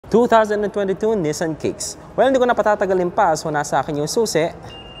2022 Nissan Kicks. Well, hindi ko na patatagalin pa, so nasa akin yung susi.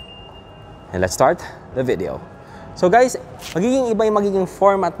 And let's start the video. So guys, magiging iba yung magiging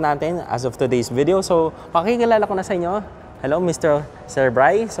format natin as of today's video. So, pakikilala ko na sa inyo. Hello, Mr. Sir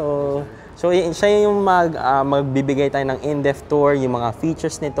Bry. So siya yung magbibigay tayo ng in-depth tour, yung mga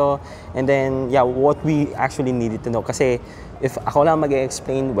features nito, and then, yeah, what we actually needed to know. Kasi, if ako lang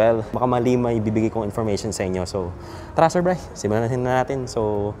mag-explain, well, baka mali may bibigay kong information sa inyo. So, tara, Sir Bry, simulan na natin.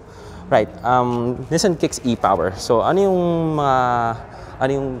 So, right, Nissan Kicks e-Power. So, ano yung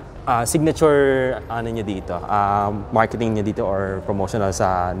signature nyo dito, marketing nyo dito or promotional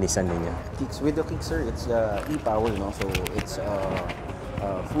sa Nissan ninyo? Kicks, with the Kicks, sir, it's e-Power, no? So, it's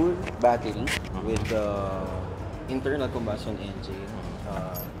full battery with the internal combustion engine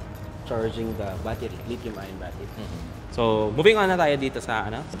charging the battery, lithium-ion battery. So, moving on na tayo dito sa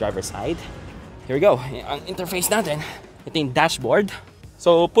driver side. Here we go. Ang interface natin, ito yung dashboard.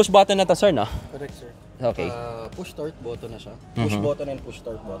 So, push button na to, sir, no? Correct, sir. Okay. Push start button na siya. Push button and push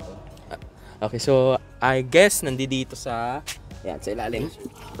start button. Okay, so I guess nandito sa sa ilalim.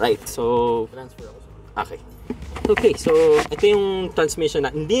 Right. So, Transfer ako, sir. okay. Okay, so ito yung transmission na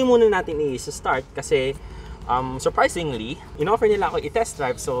hindi muna natin i-start kasi surprisingly, in-offer nila ako i-test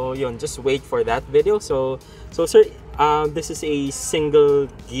drive. So, yun, just wait for that video. So sir, this is a single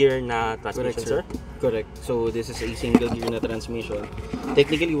gear na transmission, Correct, sir. Correct. So, this is a single gear na transmission.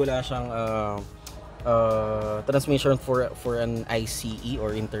 Technically, wala siyang transmission for an ICE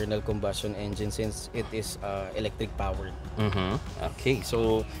or internal combustion engine since it is electric powered. Okay,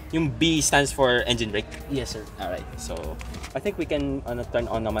 so yung B stands for engine brake. Yes, sir. Alright, so I think we can turn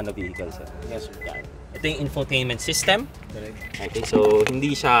on naman the vehicle, sir. Yes, sir. Yan. Ito yung infotainment system. Correct. Okay, so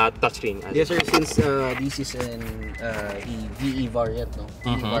hindi siya touchscreen. Yes, sir. Since this is an VE variant, no?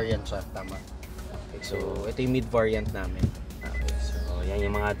 VE variant siya, tama. Okay, so ito yung mid variant namin. Okay, so yan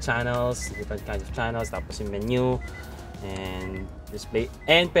yung mga channels, different kinds of channels, tapos yung menu and display.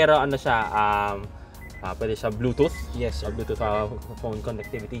 And pero ano siya, pwede siya Bluetooth. Yes, sir. Bluetooth phone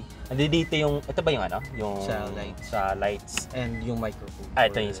connectivity. And dito yung, ito ba yung yung sa lights. lights. And yung microphone.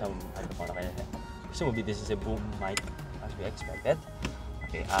 Ito yung sa microphone na kaya. Presumably this is a boom mic as we expected.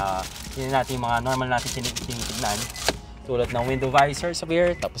 Okay, yun natin yung mga normal natin tinitignan. Tulad ng window visor sa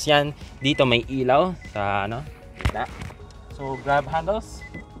rear. Tapos yan, dito may ilaw sa gitna. So grab handles.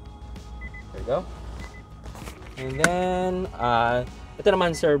 There you go. And then, ito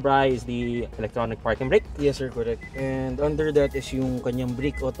naman, Sir Bry, is the electronic parking brake. Yes, sir, correct. And under that is yung kanyang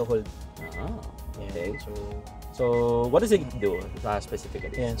brake auto hold. Okay. So what does it do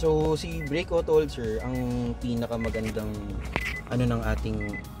specifically? yan. So si brake auto hold, sir, ang pinakamagandang ng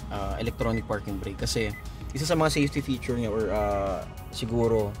ating electronic parking brake kasi isa sa mga safety feature niya or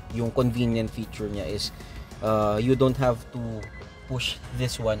siguro yung convenient feature niya is you don't have to push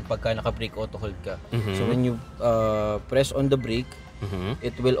this one pagka naka-brake auto hold ka. So when you press on the brake,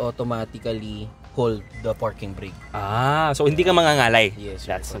 it will automatically hold the parking brake. So hindi ka mangangalay. Yes,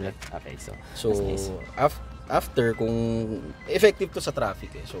 that's correct. okay. So nice. After kung effective to sa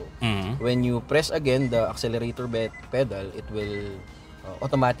traffic so when you press again the accelerator pedal, it will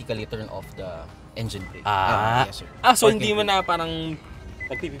automatically turn off the engine brake. Yes, sir. So hindi mo na parang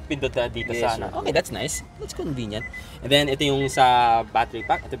nagpipindot dito yes, sa sir. Okay, that's nice. That's convenient. And then ito yung sa battery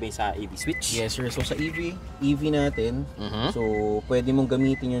pack. Ito ba yung sa EV switch? Yes, sir. So sa EV natin, so pwede mong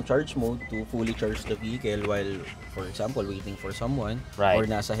gamitin yung charge mode to fully charge the vehicle while, for example, waiting for someone or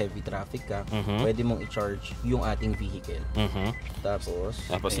nasa heavy traffic ka, pwede mong i-charge yung ating vehicle. Tapos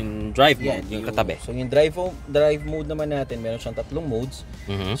yung drive mode, yung katabi. So yung drive mode naman natin, meron siyang tatlong modes.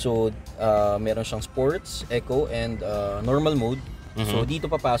 So meron siyang sports, eco, and normal mode. So dito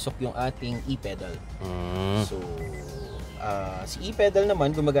papasok yung ating e-pedal. So si e-pedal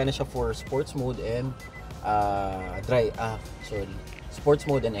naman gumagana siya for sports mode and sports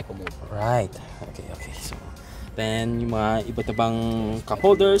mode and eco mode. Right. Okay. So then yung mga iba't ibang cup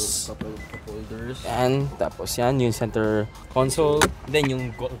holders. And tapos yan yung center console. Then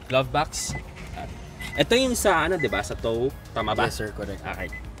yung glove box. Ito yung sa di ba? Sa toe, tama ba? Yes, sir, correct.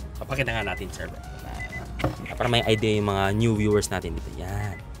 Okay. Papakita nga natin, sir. Para may idea yung mga new viewers natin dito.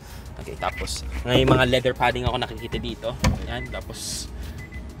 Yan. Okay, tapos may mga leather padding ako nakikita dito. Yan, tapos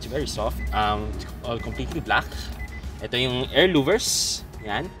it's very soft. All completely black. Ito yung air louvers.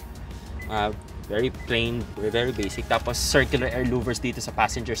 Yan. Very plain, very basic. Tapos circular air louvers dito sa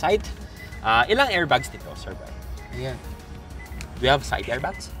passenger side. Ilang airbags dito, sir? Ayan. Do you have side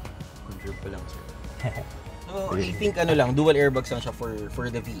airbags? Control pa lang, sir. So, I think dual airbags lang siya for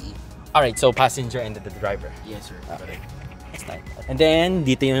the VE. Alright, so passenger and the driver. Yes, sir. Okay. That's nice. And then,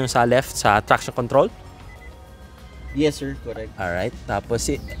 dito yung sa left, sa traction control. Yes sir, correct. Alright, tapos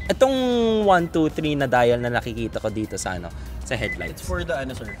itong 1, 2, 3 na dial na nakikita ko dito sa sa headlights. It's for the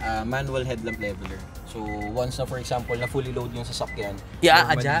sir, manual headlamp leveler. So once na for example na fully load yung sasakyan,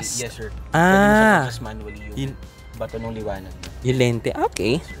 adjust. Yes sir. Ah, Adjust manually yung bato ng liwanag. Yung lente.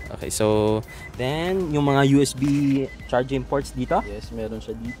 Okay. Okay, so then yung mga USB charging ports dito. Yes, meron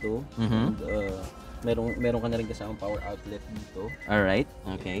siya dito. And meron ka na rin kasamang power outlet dito. Alright.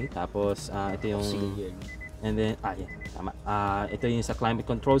 Okay. Tapos ito yung Single. and then yeah, tama. Ito yung sa climate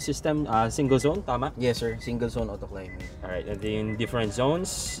control system, single zone, tama? Yes sir, single zone auto climate. Alright, ito yung different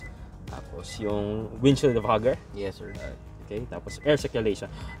zones. Tapos yung windshield defogger. Yes sir. Okay, tapos air circulation.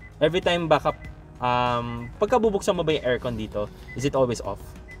 Every time backup, pagka bubuksan mo ba yung aircon dito, is it always off?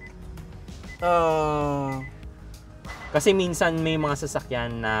 Kasi minsan may mga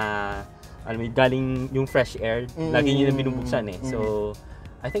sasakyan na alam mo, galing yung fresh air, lagi nyo na binubuksan eh. So,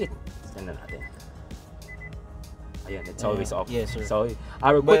 I think it's natin. Ayan, it's always off. Yes, sir. So,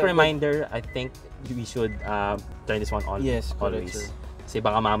 our quick reminder, I think we should turn this one on. Yes, always. correct, sir. Kasi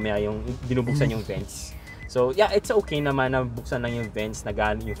baka mamaya yung binubuksan yung vents. So, yeah, it's okay naman na buksan lang yung vents na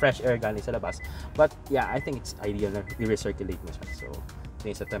galing, yung fresh air galing sa labas. But, yeah, I think it's ideal na i-recirculate mo siya. So,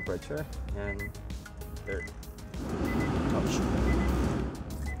 tingin sa temperature. And, third.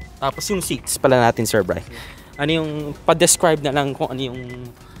 Tapos yung seats pala natin, Sir Bry. Ano yung, pa-describe na lang kung ano yung,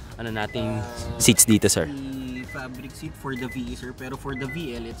 nating seats dito, sir? Fabric seat for the VE sir, pero for the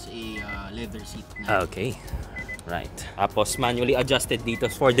VL it's a leather seat na. Okay. Right. Tapos manually adjusted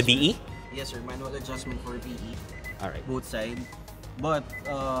dito for the VE? Yes sir, manual adjustment for VE. Alright. Both side. But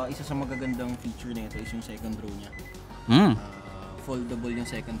isa sa magagandang feature nito is yung second row niya. Foldable yung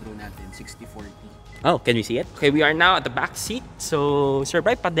second row natin, 60/40. Oh, can we see it? Okay, we are now at the back seat. So, Sir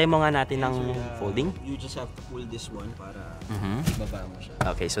Bry, pa-demo nga natin ng folding. You just have to pull this one para ibaba mo siya.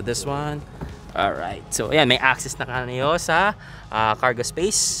 Okay, so this one. Alright. So, ayan, may access na kayo sa cargo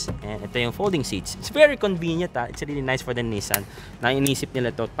space. And ito yung folding seats. It's very convenient. It's really nice for the Nissan. Na inisip nila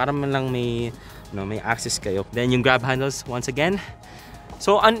to para man lang may access kayo. Then yung grab handles once again.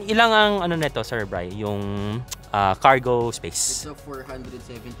 So, ilang ang nito, Sir Bry? Yung cargo space? It's a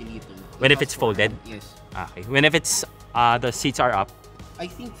 470 liter. When if it's folded? Yes. Okay. When if it's the seats are up?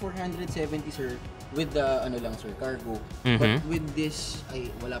 I think 470 sir with the lang sir cargo. But with this ay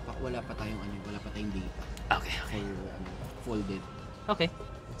wala pa tayong wala pa tayong data. Okay. For folded. Okay.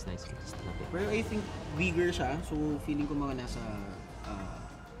 That's nice. Pero I think bigger siya. So feeling ko mga nasa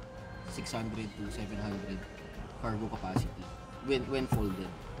 600 to 700 cargo capacity when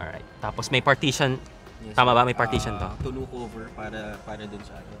folded. Alright. Tapos may partition. Yes, tama ba? May partition to? Tulo cover para dun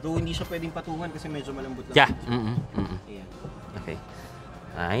sa Though hindi siya pwedeng patungan kasi medyo malambot lang. Yeah. Ayan. Okay.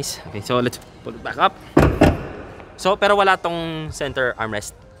 Nice. Okay, so let's pull it back up. So, pero wala tong center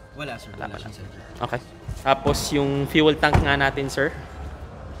armrest? Wala sir. Wala siyang center. Okay. Tapos yung fuel tank nga natin, sir.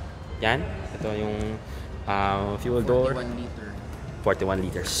 Yan. Ito yung fuel door. 41 liter. 41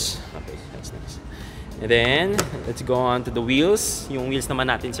 liters. Okay, that's nice. And then, let's go on to the wheels. Yung wheels naman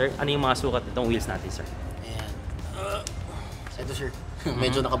natin, sir. Ano yung mga sukat nitong wheels natin, sir? Ayan. Ito, sir.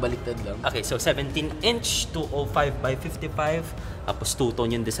 Medyo nakabaliktad lang. Okay, so 17-inch, 205 by 55. Tapos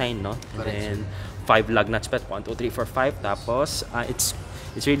 2-tone yung design, no? Correct, And then 5 lug nuts pet, 1, 2, 3, 4, 5. Tapos, it's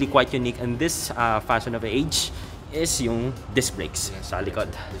really quite unique. And this fashion of age is yung disc brakes sa likod.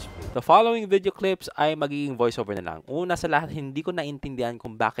 The following video clips ay magiging voiceover na lang. Una sa lahat, hindi ko naintindihan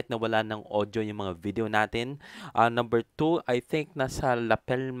kung bakit nawala ng audio yung mga video natin. Number 2, I think nasa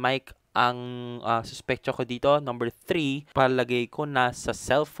lapel mic ang suspectyo ko dito. Number 3, palagay ko na sa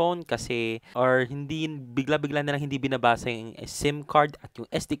cellphone kasi or hindi bigla-bigla na lang hindi binabasa yung SIM card at yung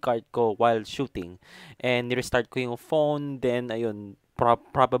SD card ko while shooting. And ni-restart ko yung phone, then ayun,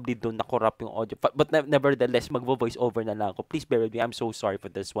 probably doon na-corrupt yung audio. But nevertheless, magvo-voice over na lang ako. Please bear with me. I'm so sorry for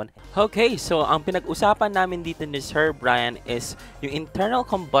this one. Okay, so ang pinag-usapan namin dito ni Sir Brian is yung internal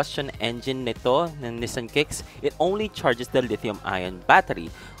combustion engine nito ng Nissan Kicks. It only charges the lithium-ion battery,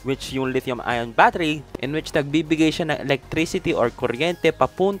 which yung lithium-ion battery in which nagbibigay siya ng electricity or kuryente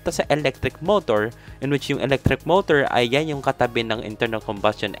papunta sa electric motor, in which yung electric motor ay yan yung katabi ng internal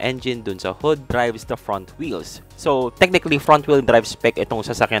combustion engine dun sa hood, drives the front wheels. So, technically, front wheel drive spec itong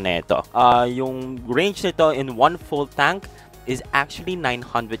sasakyan na ito. Yung range nito in one full tank is actually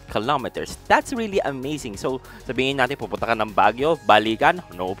 900 kilometers. That's really amazing. So, sabihin natin, pupunta ka ng Baguio, balikan,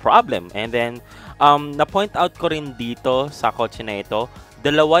 no problem. And then, na-point out ko rin dito sa kotse na ito,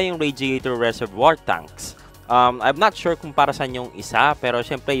 dalawa yung radiator reservoir tanks. I'm not sure kung para saan yung isa, pero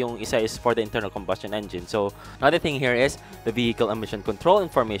syempre yung isa is for the internal combustion engine. So, another thing here is the vehicle emission control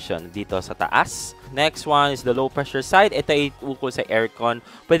information dito sa taas. Next one is the low pressure side. Ito ay ukol sa aircon.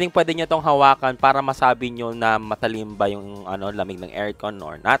 Pwede nyo itong hawakan para masabi nyo na matalim ba yung lamig ng aircon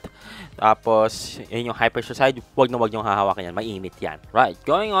or not. Tapos, yun yung high pressure side. Huwag nyo hahawakan yan. Mainit yan. Right.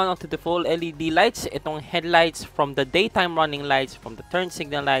 Going on to the full LED lights. Itong headlights from the daytime running lights, from the turn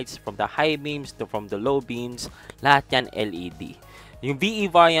signal lights, from the high beams to from the low beams. Lahat yan LED. Yung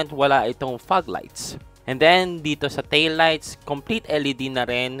VE variant, wala itong fog lights. And then, dito sa tail lights, complete LED na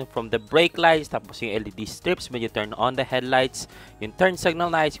rin from the brake lights, tapos yung LED strips when you turn on the headlights, yung turn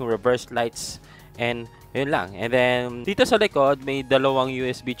signal lights, yung reverse lights, and yun lang. And then, dito sa likod, may dalawang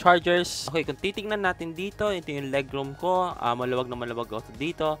USB chargers. Okay, kung titingnan natin dito, ito yung legroom ko, maluwag na maluwag ako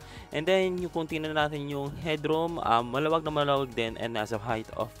dito. And then, kung tingnan natin yung headroom, maluwag na maluwag din, and has a height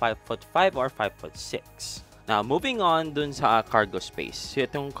of 5'5" or 5'6". Now, moving on dun sa cargo space. So,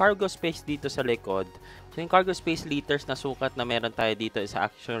 itong cargo space dito sa likod, so yung cargo space liters na sukat na meron tayo dito is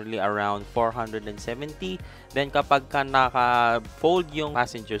actually around 470. Then, kapag ka naka-fold yung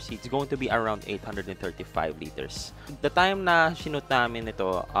passenger seat, it's going to be around 835 liters. The time na sinut namin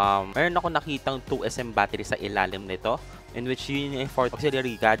ito, meron ako nakitang 2SM battery sa ilalim nito, in which yun yung for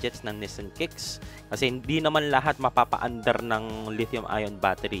auxiliary gadgets ng Nissan Kicks. Kasi hindi naman lahat mapapa-under ng lithium-ion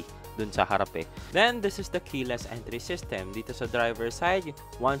battery dun sa harap eh. Then, this is the keyless entry system. Dito sa driver side,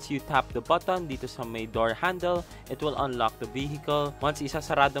 once you tap the button dito sa may door handle, it will unlock the vehicle. Once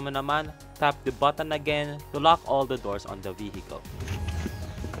isasarado mo naman, tap the button again to lock all the doors on the vehicle.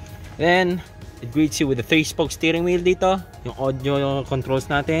 Then, it greets you with a 3-spoke steering wheel dito. Yung audio controls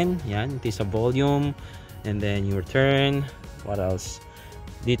natin. Yan, ito sa volume. And then, your turn. What else?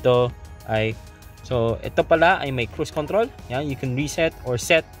 Dito ay, so, ito pala ay may cruise control. Yan, you can reset or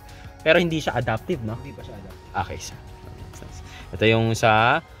set. Pero hindi siya adaptive, no? Hindi pa siya adaptive. Okay. So, ito yung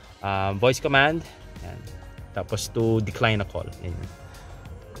sa voice command. Yan. Tapos to decline a call.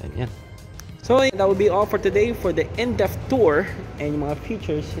 Yan. So, that will be all for today for the in-depth tour and yung mga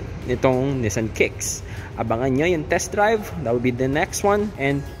features nitong Nissan Kicks. Abangan nyo yung test drive. That will be the next one.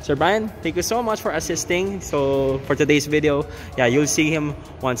 And Sir Brian, thank you so much for assisting. So, for today's video, yeah, you'll see him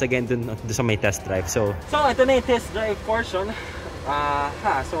once again dun sa may test drive. So, ito na yung test drive portion.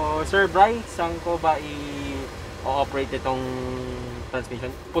 So Sir Bry, saan ko ba i-operate itong transmission?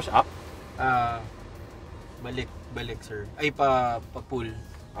 Push up? Balik sir. Ay, pa-pull.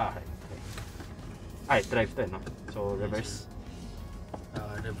 Okay. Ay, drive to, no? So, reverse?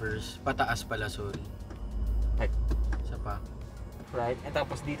 Reverse. Pataas pala, sorry. Right. Isa pa. Right. And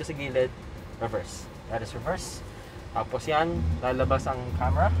tapos dito sa gilid, reverse. That is reverse. Tapos yan, lalabas ang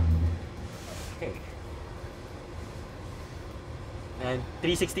camera. Okay. And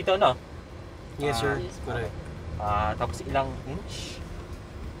 360 to, no? Yes, sir. Correct. Tapos ilang inch?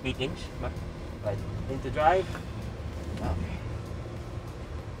 8 inch? Right. Into drive. Okay.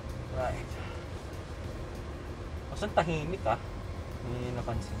 Right. Saan tahimik, May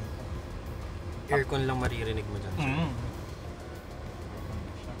napansin ko. Aircon lang maririnig mo dyan, sir.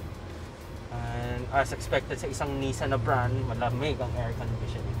 And as expected sa isang Nissan na brand, malamig ang air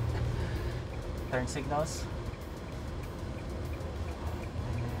conditioning. Turn signals.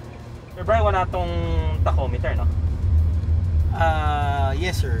 Sir Brian, wala tong tachometer, no?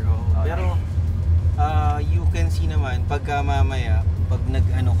 Yes, sir. Okay. Pero, you can see naman, pagka mamaya, pag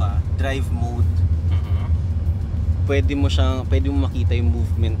nag-ano ka, drive mode, pwede mo makita yung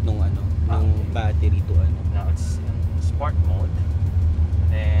movement nung ng battery to Now it's in sport mode.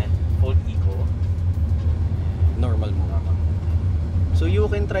 And then, full eco. Normal mode. So, you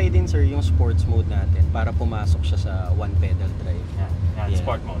can try din, sir, yung sports mode natin para pumasok siya sa one pedal drive. Yeah.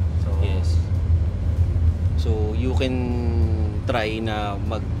 Sport mode. So, yes. So, you can try na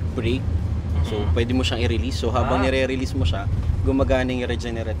mag-brake. So, pwede mo siyang i-release. So, habang nire-release mo siya, gumagana yung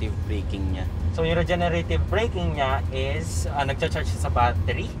regenerative braking niya. So, yung regenerative braking niya is nagcha-charge siya sa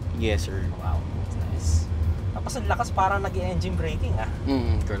battery? Yes, sir. Wow, that's nice. Tapos ang lakas parang nag-engine braking,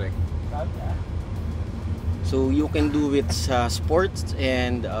 Correct. Grabe, So, you can do it sa sports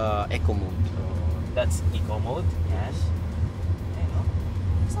and eco mode. So, that's eco mode. Yes.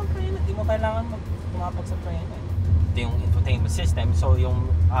 Saan preno? Hindi mo kailangan pumapag sa preno. Ito yung infotainment system. So,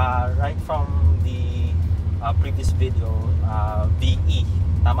 yung right from the previous video, VE.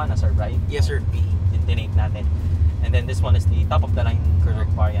 Tama na, sir, right? Yes, sir. VE. Yung dinate natin. And then this one is the top of the line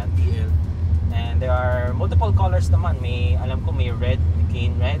variant. DL. And there are multiple colors naman. May, alam ko, may red,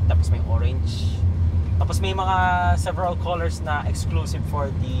 cane red, tapos may orange. Tapos may mga several colors na exclusive for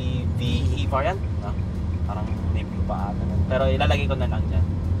the VE variant. Parang may blue pa ata. Pero ilalagay ko na lang dyan.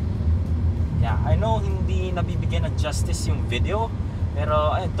 Yeah, I know hindi nabibigyan ng justice yung video,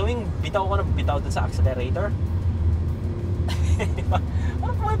 pero ayun, tuwing bitaw ko na bitaw dun sa accelerator.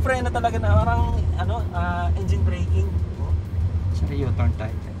 Parang may preno talaga na parang engine braking. Sorry, U-turn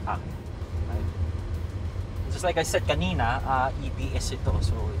tayo. Just like I said kanina, EPS ito.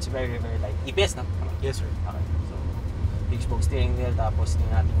 So it's very light. EPS na? Yes, sir. Okay. So big spoke steering wheel, tapos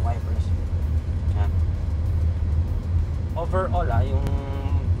yung ating wipers. Yan. Overall, yung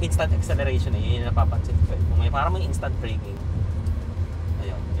instant acceleration yun yung napapansin ko. Kung may parang may instant braking.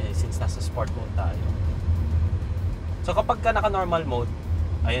 Ayun, since nasa sport mode tayo. So kapag ka naka-normal mode,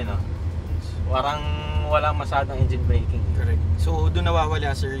 ayun parang walang masyadong engine braking. Correct. So doon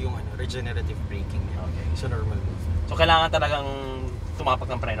nawawala, sir, yung regenerative braking niya. Okay. So normal mode. So kailangan talagang tumapak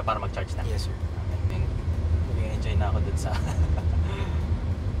ng preno para mag-charge na. Yes, sir. Okay. Nag-enjoy na ako dun sa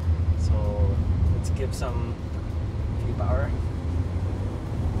So let's give some free power.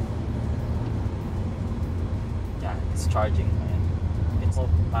 Yeah, it's charging. Ayan. It's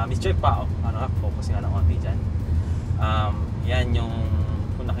Miss Joy pa, focus nga ng konti dyan. Yan yung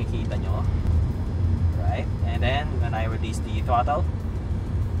kung nakikita nyo. Right? And then when I release the throttle,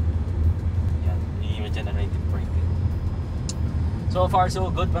 yan, yung regenerative braking. So far so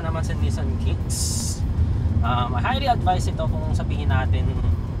good pa naman sa Nissan Kicks. I highly advise ito kung sabihin natin,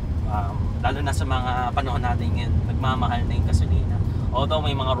 lalo na sa mga panahon natin ngayon, nagmamahal na yung gasolina. Although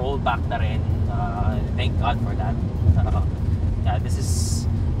may mga rollback na rin, thank God for that. Yeah, this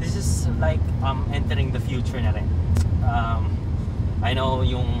is like entering the future na rin. I know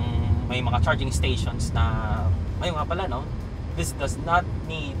yung may mga charging stations na ayun nga pala, no, this does not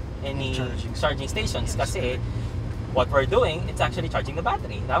need any charging stations kasi what we're doing, it's actually charging the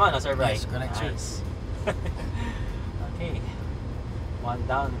battery. Tama, no, Sir Bryce? Yes, correct, nice. Okay, one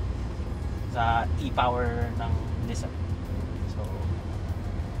down sa e-power ng Nissan. So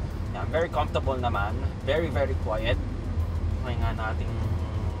yeah, very comfortable naman, very quiet. May nga nating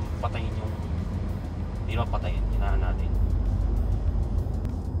patayin yung hindi na patayin, hinaan natin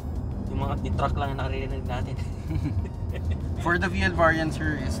yung mga truck lang na naririnig natin. For the VL variant,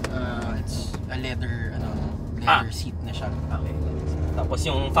 sir, is it's a leather seat na siya. Okay. Tapos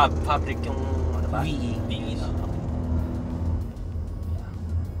yung fabric yung ano ba? VE na. Okay. Yeah.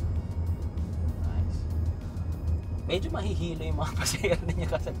 Nice. Medyo mahihilo yung mga pasahero niya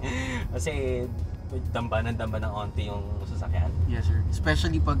kasi damba ng onti yung sasakyan. Yes, sir.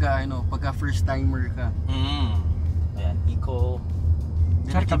 Especially pagka first timer ka. Ayan, eco.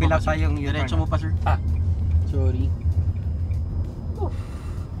 Sir, kabila pa yung diretso mo pa, sir. Sorry. Oof.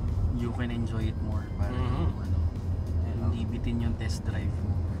 You can enjoy it more para hindi bitin yung test drive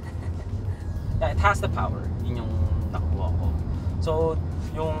mo. Yeah, it has the power. Yun yung nakuha ko. So,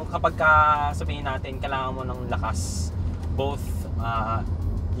 yung kapag sabihin natin kailangan mo ng lakas, both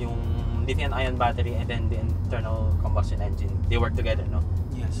yung lithium-ion battery and then the internal combustion engine, they work together, no?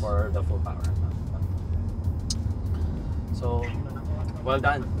 Yes. For the full power. So, well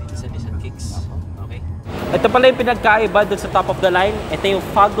done. This is a Nissan Kicks. Okay. Ito pala yung pinagkaiba dun sa top of the line. Ito yung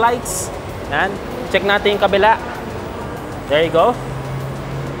fog lights. Yan. Check natin yung kabila. There you go.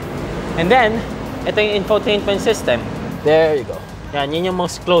 And then, ito yung infotainment system. There you go. Yan, yun yung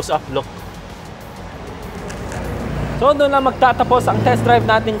most close-up look. So, doon lang magtatapos ang test drive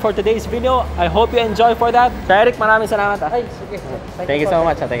natin for today's video. I hope you enjoy for that. Eric, maraming salamat. Ay, sige. Thank you so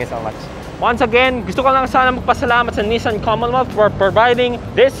much. Thank you so much. Once again, gusto ko lang sana magpasalamat sa Nissan Commonwealth for providing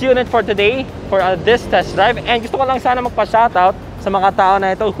this unit for today, for this test drive. And gusto ko lang sana magpa-shoutout sa mga tao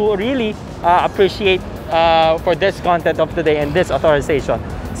na ito who really appreciate for this content of today and this authorization.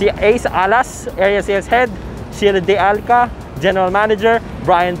 Si Ace Alas, Area Sales Head, SHIELA de ALCA, General Manager,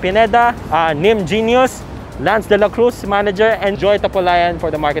 Brian PINEDA, Nim Genius, Lance de la CRUZ, Manager, and JHOY Tapulayan for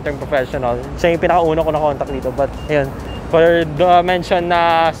the Marketing Professional. Siya yung pinakauna ko na contact dito. But ayun, for the mention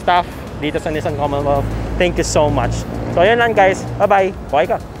na staff dito sa Nissan Commonwealth, thank you so much. So ayun lang guys, bye-bye. Buhay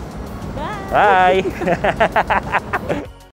ka. Bye! Bye!